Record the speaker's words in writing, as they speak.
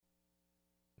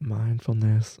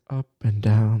mindfulness up and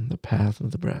down the path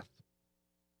of the breath.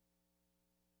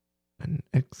 An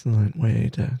excellent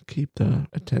way to keep the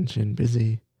attention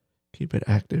busy, keep it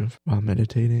active while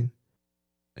meditating,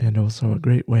 and also a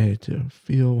great way to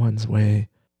feel one's way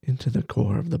into the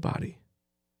core of the body.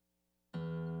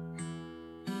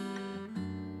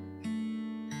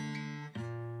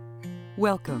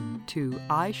 Welcome to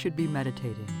I Should Be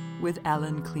Meditating with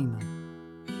Alan Klima,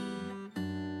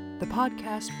 the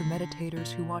podcast for meditators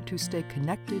who want to stay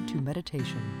connected to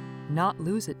meditation, not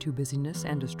lose it to busyness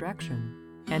and distraction,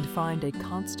 and find a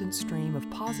constant stream of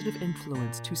positive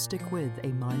influence to stick with a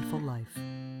mindful life.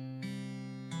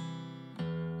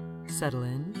 Settle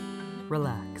in,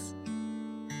 relax,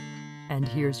 and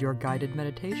here's your guided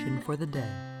meditation for the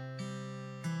day.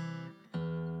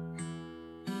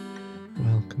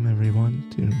 Welcome everyone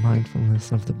to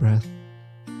mindfulness of the breath,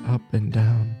 up and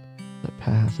down the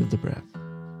path of the breath,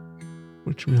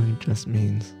 which really just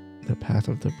means the path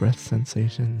of the breath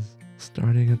sensations,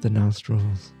 starting at the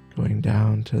nostrils, going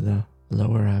down to the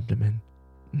lower abdomen,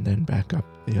 and then back up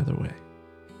the other way.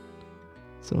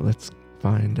 So let's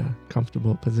find a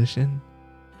comfortable position,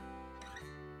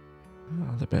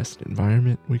 the best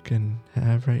environment we can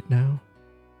have right now.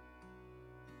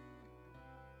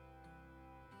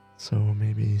 So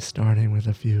maybe starting with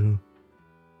a few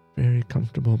very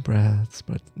comfortable breaths,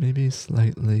 but maybe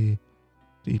slightly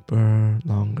deeper,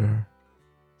 longer,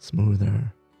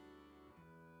 smoother.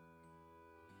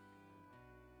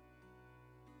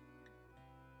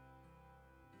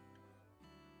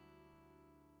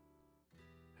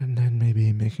 And then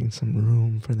maybe making some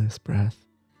room for this breath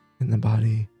in the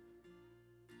body.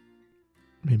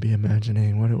 Maybe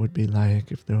imagining what it would be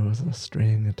like if there was a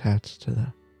string attached to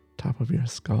the top of your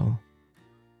skull,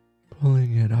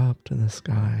 pulling it up to the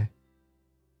sky,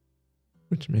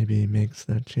 which maybe makes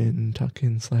the chin tuck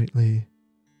in slightly,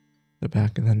 the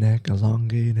back of the neck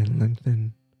elongate and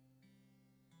lengthen,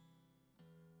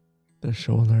 the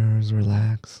shoulders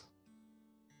relax,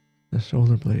 the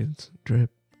shoulder blades drip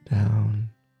down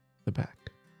the back.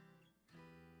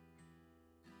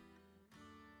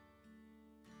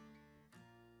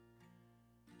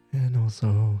 And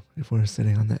also, if we're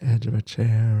sitting on the edge of a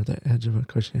chair or the edge of a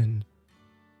cushion,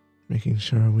 making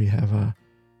sure we have a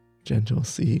gentle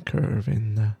C curve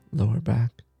in the lower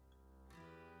back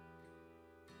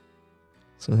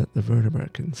so that the vertebra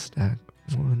can stack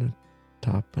one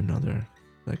atop another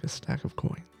like a stack of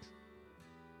coins.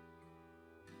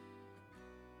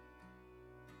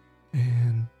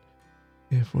 And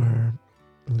if we're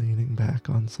leaning back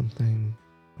on something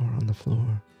or on the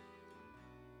floor,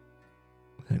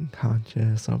 then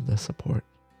conscious of the support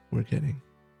we're getting.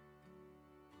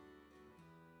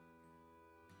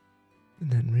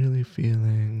 And then really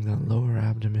feeling the lower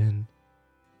abdomen,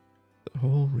 the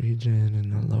whole region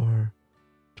in the lower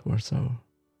torso,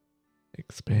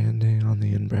 expanding on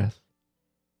the in-breath,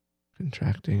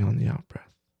 contracting on the out-breath.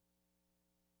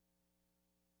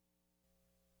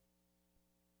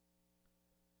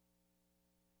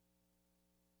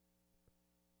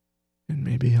 And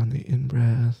maybe on the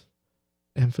in-breath,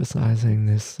 emphasizing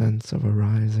this sense of a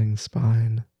rising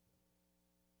spine,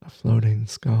 a floating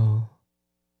skull,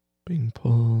 being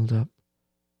pulled up,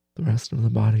 the rest of the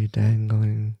body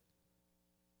dangling.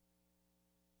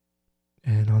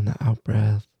 And on the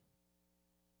out-breath,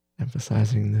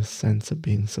 emphasizing this sense of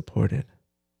being supported,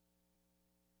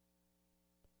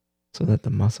 so that the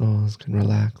muscles can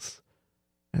relax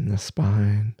and the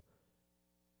spine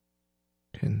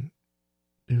can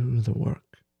do the work.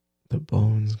 The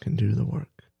bones can do the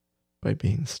work by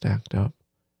being stacked up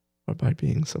or by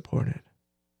being supported.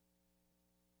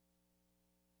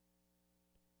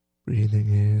 Breathing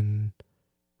in,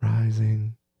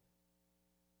 rising,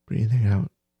 breathing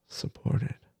out,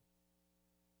 supported.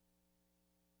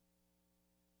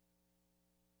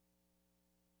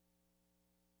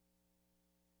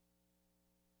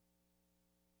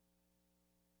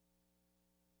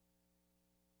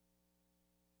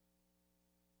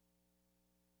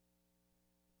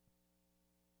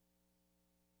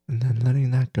 And then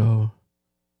letting that go,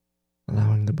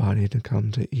 allowing the body to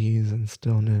come to ease and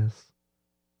stillness.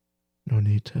 No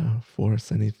need to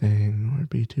force anything or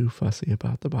be too fussy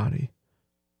about the body.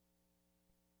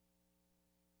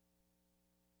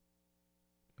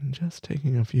 And just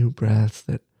taking a few breaths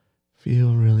that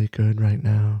feel really good right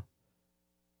now.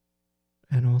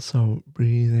 And also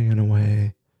breathing in a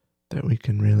way that we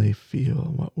can really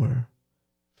feel what we're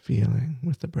feeling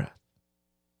with the breath.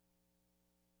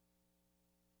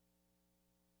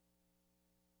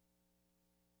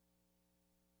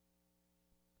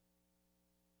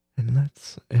 And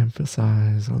let's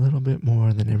emphasize a little bit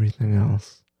more than everything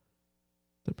else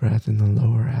the breath in the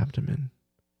lower abdomen,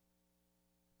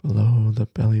 below the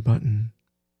belly button,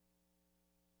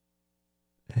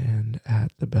 and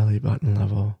at the belly button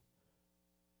level.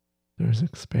 There's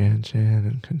expansion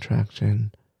and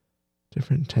contraction,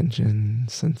 different tension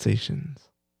sensations.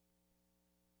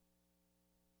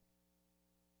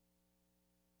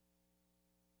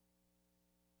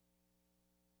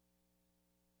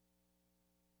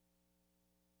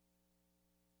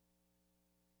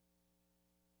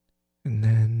 And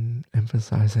then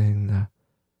emphasizing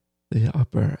the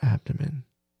upper abdomen,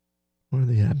 or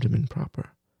the abdomen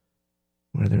proper,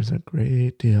 where there's a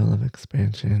great deal of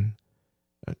expansion,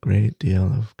 a great deal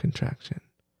of contraction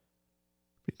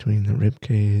between the rib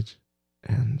cage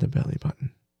and the belly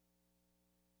button.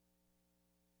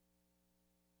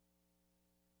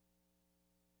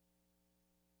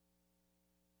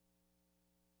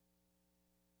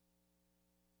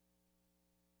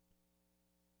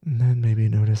 And then maybe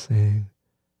noticing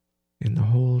in the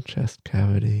whole chest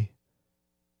cavity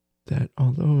that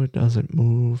although it doesn't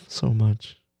move so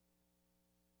much,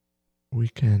 we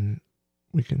can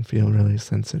feel really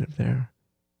sensitive there.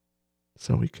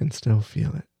 So we can still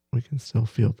feel it. We can still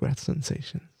feel breath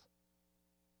sensations.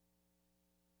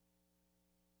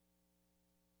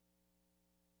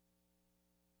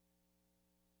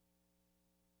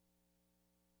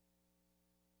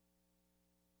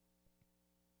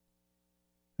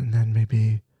 And then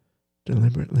maybe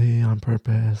deliberately on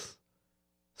purpose,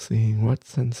 seeing what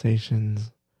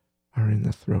sensations are in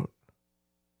the throat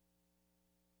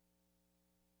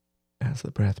as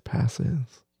the breath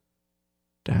passes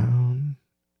down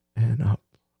and up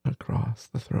across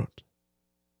the throat.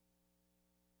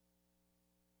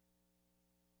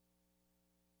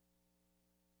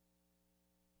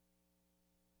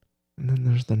 And then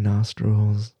there's the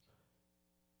nostrils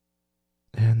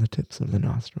and the tips of the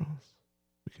nostrils.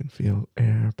 We can feel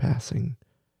air passing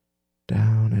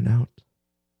down and out,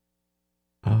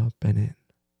 up and in.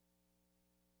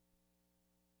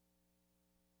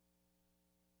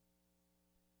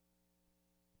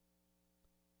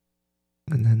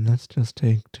 And then let's just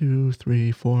take 2,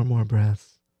 3, 4 more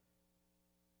breaths.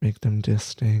 Make them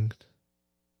distinct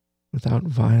without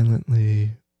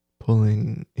violently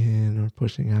pulling in or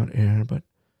pushing out air, but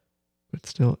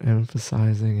still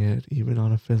emphasizing it even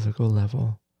on a physical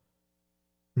level.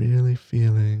 Really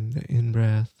feeling the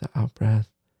in-breath, the out-breath,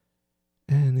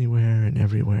 anywhere and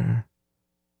everywhere.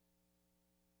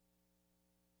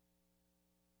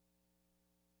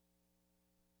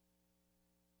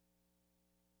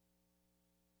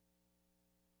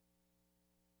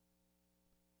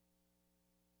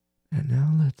 And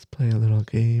now let's play a little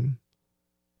game.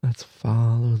 Let's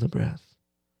follow the breath.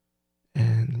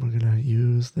 And we're going to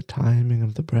use the timing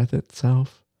of the breath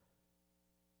itself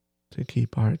to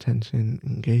keep our attention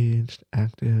engaged,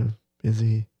 active,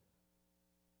 busy,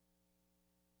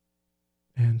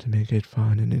 and to make it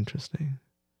fun and interesting.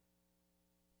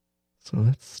 So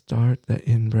let's start the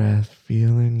in-breath,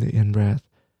 feeling the in-breath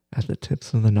at the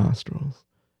tips of the nostrils.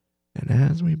 And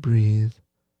as we breathe,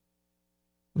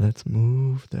 let's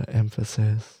move the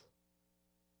emphasis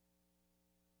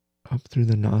up through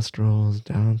the nostrils,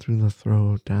 down through the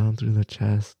throat, down through the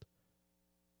chest,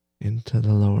 into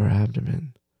the lower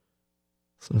abdomen.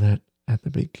 So that at the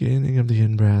beginning of the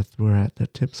in-breath, we're at the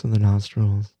tips of the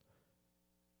nostrils.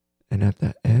 And at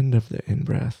the end of the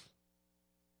in-breath,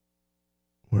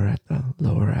 we're at the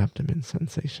lower abdomen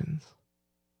sensations.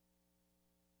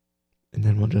 And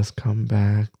then we'll just come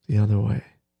back the other way.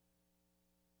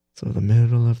 So the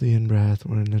middle of the in-breath,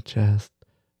 we're in the chest.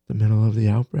 The middle of the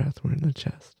out-breath, we're in the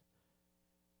chest.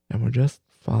 And we're just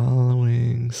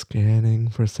following, scanning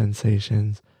for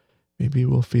sensations. Maybe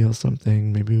we'll feel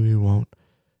something, maybe we won't.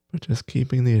 But just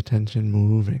keeping the attention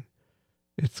moving.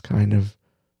 It's kind of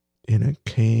in a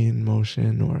cane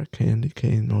motion or a candy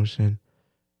cane motion,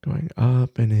 going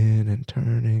up and in and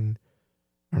turning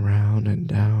around and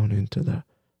down into the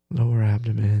lower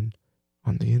abdomen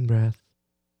on the in-breath,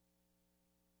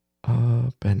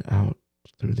 up and out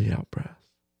through the out-breath.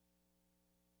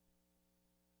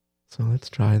 So let's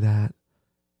try that,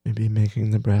 maybe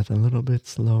making the breath a little bit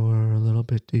slower, a little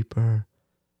bit deeper,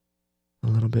 a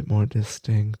little bit more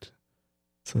distinct,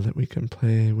 so that we can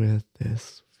play with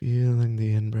this, feeling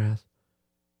the in-breath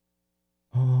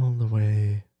all the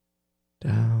way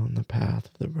down the path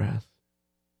of the breath,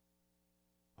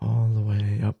 all the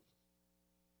way up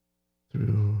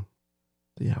through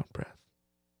the out-breath.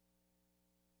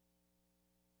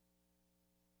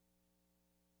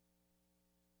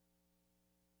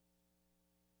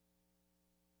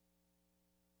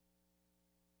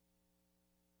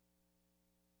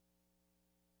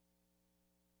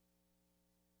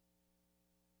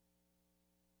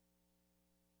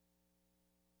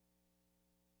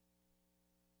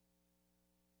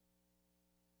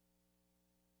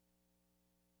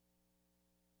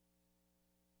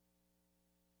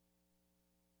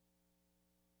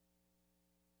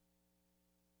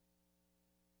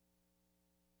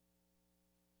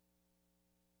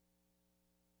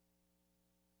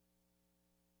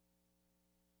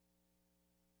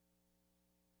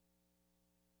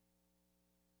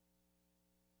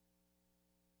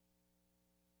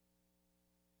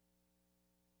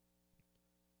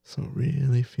 So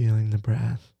really feeling the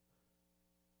breath,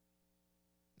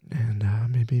 and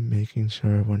maybe making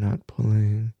sure we're not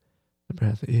pulling the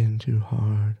breath in too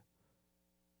hard,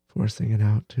 forcing it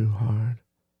out too hard,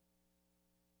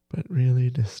 but really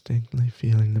distinctly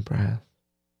feeling the breath.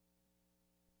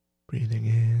 Breathing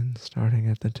in, starting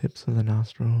at the tips of the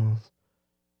nostrils,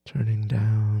 turning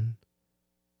down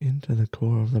into the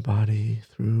core of the body,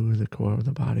 through the core of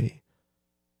the body,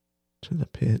 to the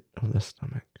pit of the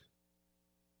stomach.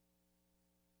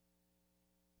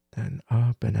 Then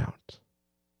up and out.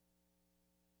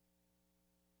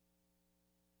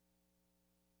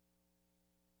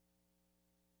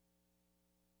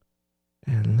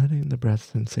 And letting the breath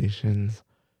sensations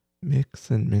mix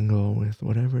and mingle with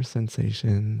whatever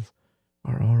sensations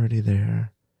are already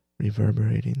there,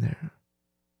 reverberating there.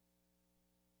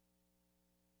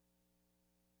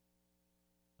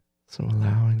 So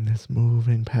allowing this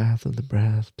moving path of the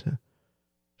breath to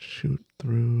shoot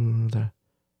through the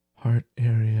heart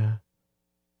area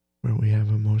where we have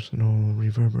emotional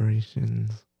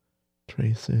reverberations,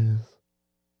 traces.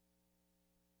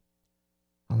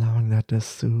 Allowing that to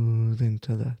soothe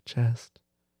into the chest,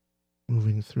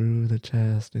 moving through the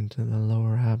chest into the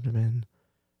lower abdomen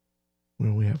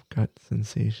where we have gut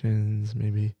sensations,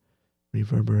 maybe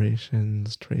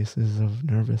reverberations, traces of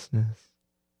nervousness.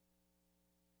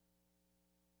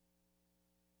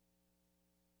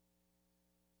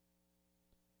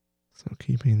 So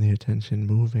keeping the attention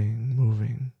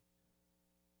moving,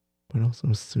 but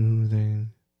also soothing,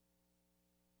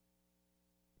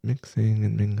 mixing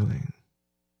and mingling.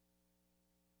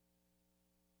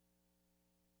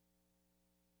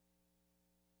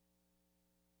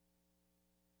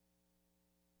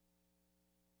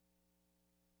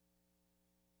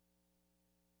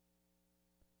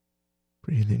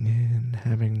 Breathing in,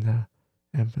 having the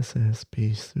emphasis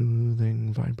be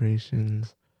soothing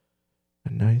vibrations, a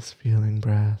nice feeling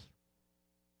breath.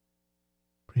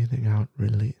 Breathing out,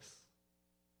 release.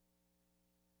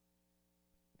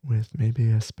 With maybe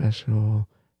a special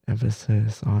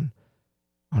emphasis on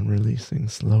releasing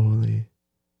slowly,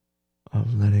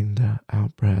 of letting the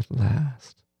out breath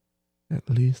last at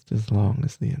least as long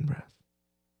as the in breath.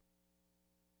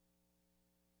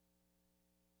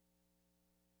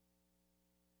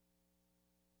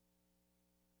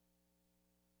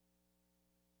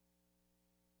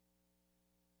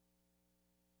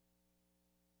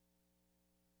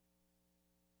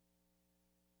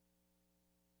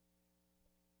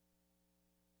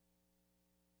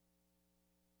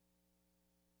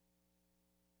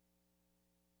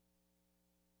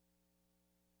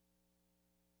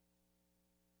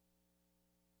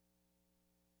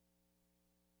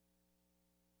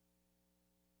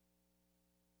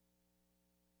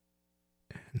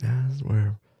 And as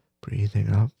we're breathing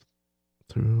up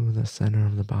through the center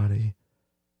of the body,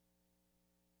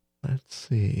 let's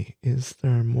see, is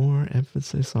there more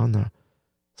emphasis on the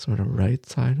sort of right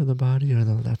side of the body or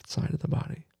the left side of the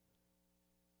body?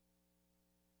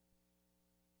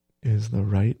 Is the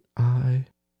right eye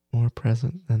more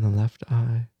present than the left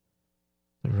eye?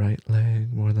 The right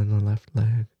leg more than the left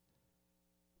leg?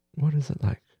 What is it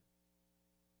like?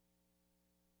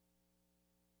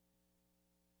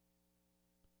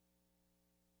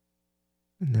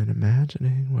 And then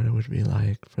imagining what it would be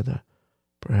like for the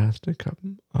breath to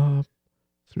come up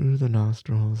through the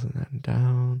nostrils and then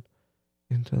down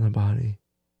into the body,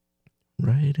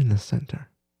 right in the center.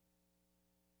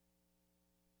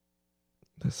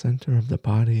 The center of the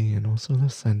body and also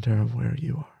the center of where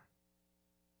you are.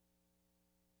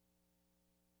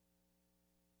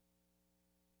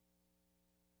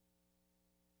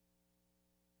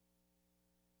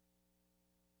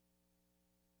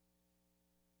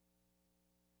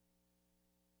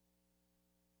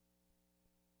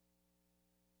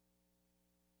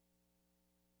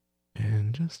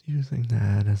 And just using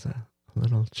that as a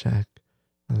little check,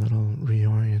 a little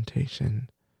reorientation.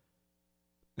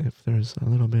 If there's a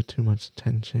little bit too much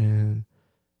tension,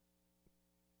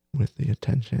 with the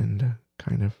attention to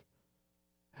kind of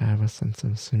have a sense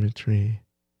of symmetry,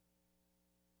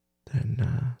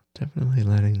 then definitely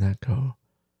letting that go.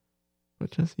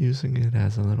 But just using it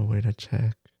as a little way to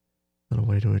check, a little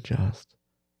way to adjust,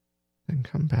 then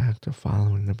come back to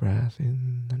following the breath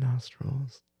in the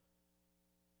nostrils,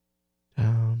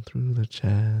 down through the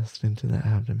chest into the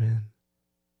abdomen,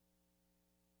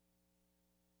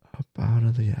 up out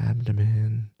of the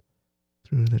abdomen,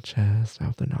 through the chest,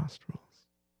 out the nostrils,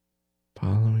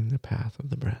 following the path of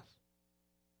the breath.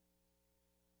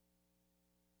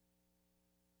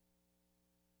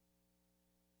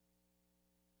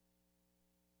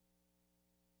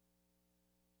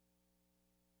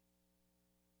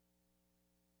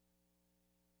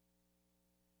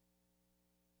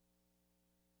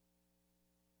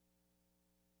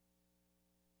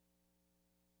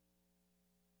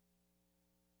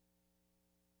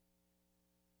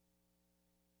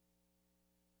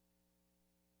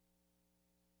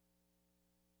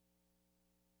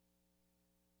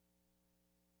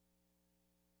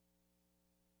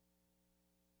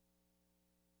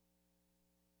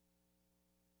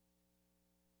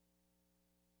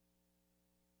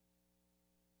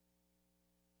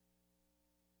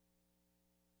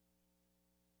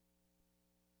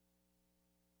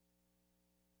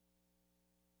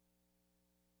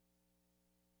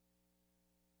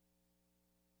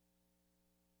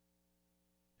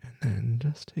 And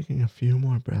just taking a few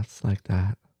more breaths like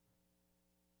that,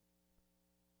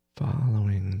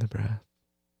 following the breath,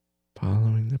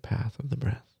 following the path of the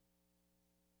breath.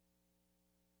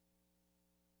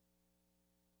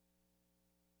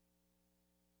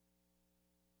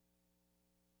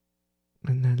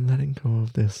 And then letting go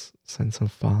of this sense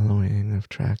of following, of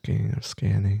tracking, of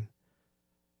scanning,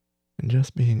 and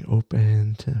just being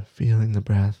open to feeling the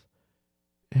breath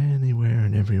anywhere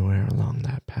and everywhere along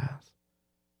that path.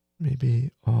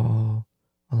 Maybe all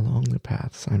along the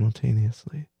path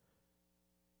simultaneously.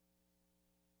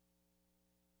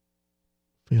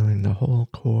 Feeling the whole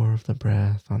core of the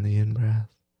breath on the in-breath,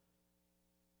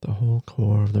 the whole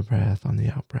core of the breath on the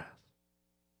out-breath.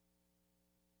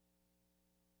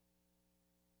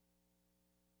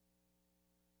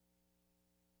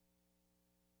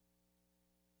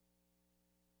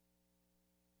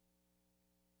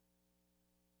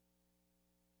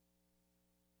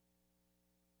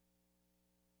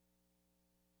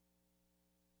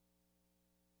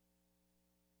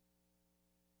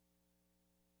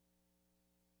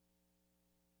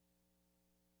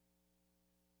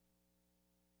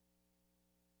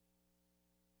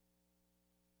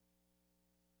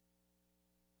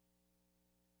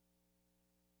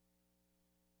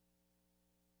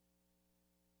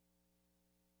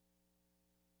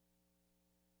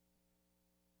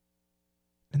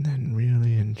 And then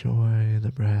really enjoy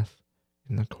the breath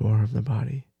in the core of the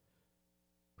body.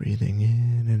 Breathing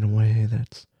in a way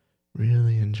that's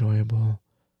really enjoyable.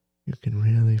 You can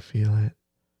really feel it.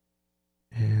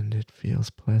 And it feels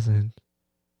pleasant,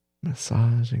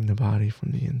 massaging the body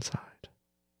from the inside.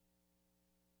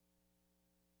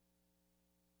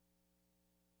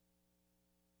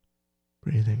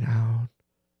 Breathing out,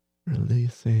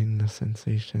 releasing the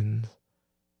sensations.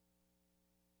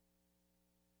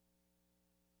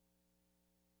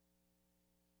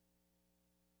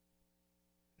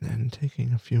 Then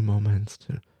taking a few moments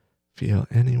to feel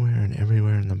anywhere and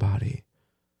everywhere in the body,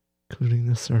 including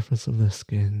the surface of the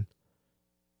skin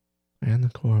and the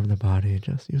core of the body,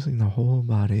 just using the whole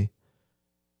body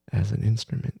as an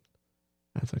instrument,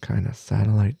 as a kind of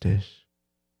satellite dish,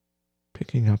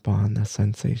 picking up on the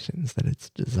sensations that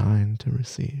it's designed to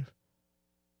receive.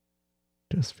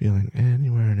 Just feeling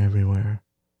anywhere and everywhere.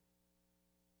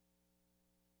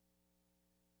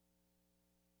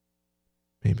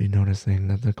 Maybe noticing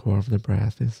that the core of the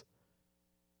breath is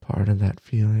part of that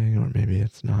feeling, or maybe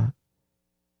it's not.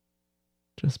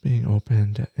 Just being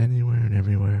open to anywhere and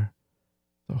everywhere,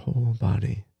 the whole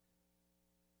body,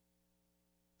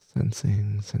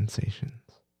 sensing sensations.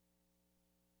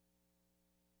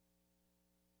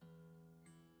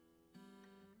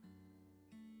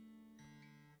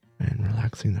 And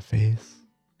relaxing the face,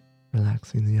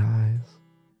 relaxing the eyes,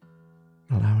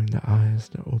 allowing the eyes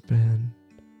to open.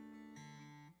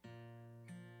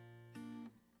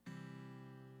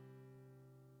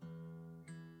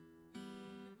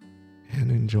 And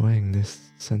enjoying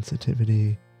this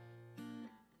sensitivity,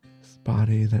 this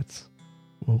body that's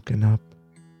woken up,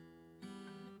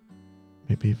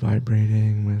 maybe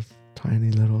vibrating with tiny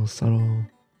little subtle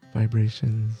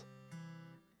vibrations,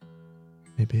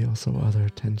 maybe also other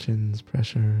tensions,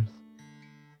 pressures.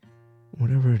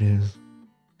 Whatever it is,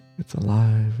 it's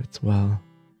alive, it's well.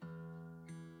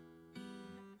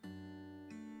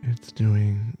 It's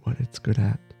doing what it's good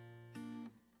at,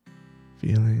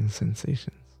 feeling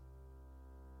sensations.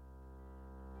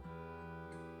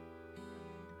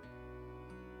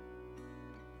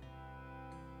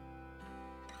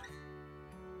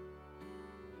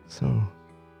 So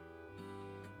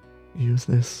use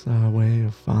this way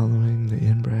of following the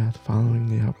in-breath, following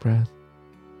the out-breath.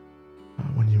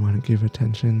 When you want to give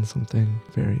attention something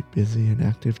very busy and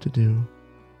active to do.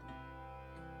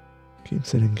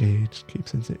 Keeps it engaged,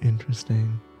 keeps it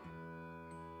interesting,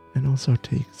 and also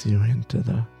takes you into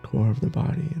the core of the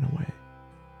body in a way.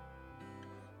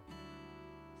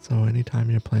 So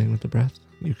anytime you're playing with the breath,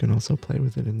 you can also play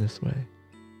with it in this way.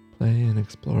 Play and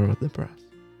explore with the breath.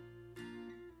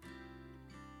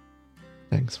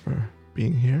 Thanks for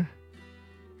being here,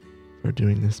 for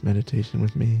doing this meditation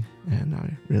with me, and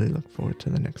I really look forward to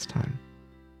the next time.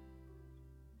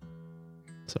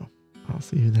 So, I'll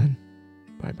see you then.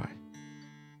 Bye-bye.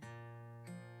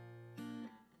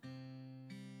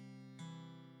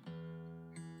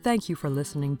 Thank you for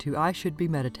listening to I Should Be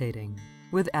Meditating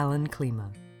with Alan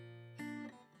Klima.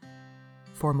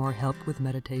 For more help with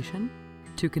meditation,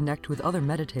 to connect with other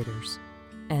meditators,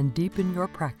 and deepen your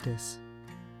practice,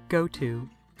 go to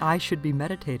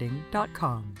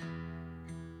ishouldbemeditating.com.